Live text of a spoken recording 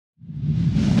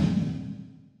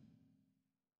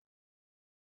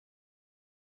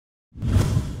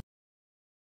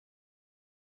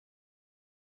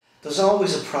There's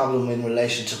always a problem in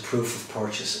relation to proof of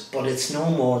purchase, but it's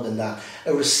no more than that.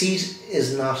 A receipt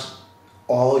is not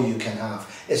all you can have.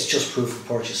 It's just proof of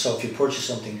purchase. So if you purchase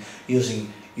something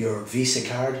using your Visa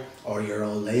card or your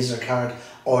old laser card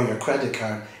or your credit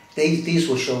card, these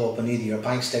will show up in either your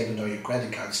bank statement or your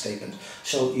credit card statement,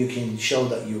 so you can show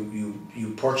that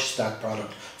you purchased that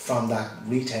product from that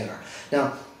retailer.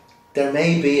 Now, there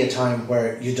may be a time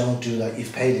where you don't do that,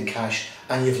 you've paid in cash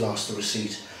and you've lost the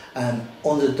receipt.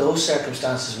 Under those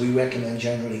circumstances, we recommend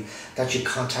generally that you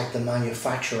contact the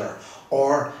manufacturer,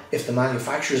 or if the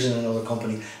manufacturer is in another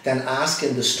company, then ask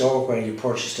in the store where you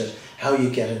purchased it how you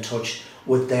get in touch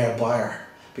with their buyer,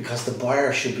 because the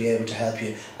buyer should be able to help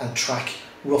you and track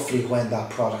roughly when that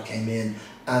product came in.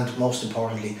 And most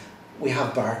importantly, we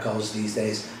have barcodes these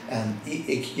days and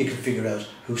you can figure out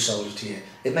who sold it to you.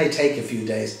 It may take a few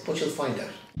days, but you'll find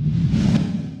out.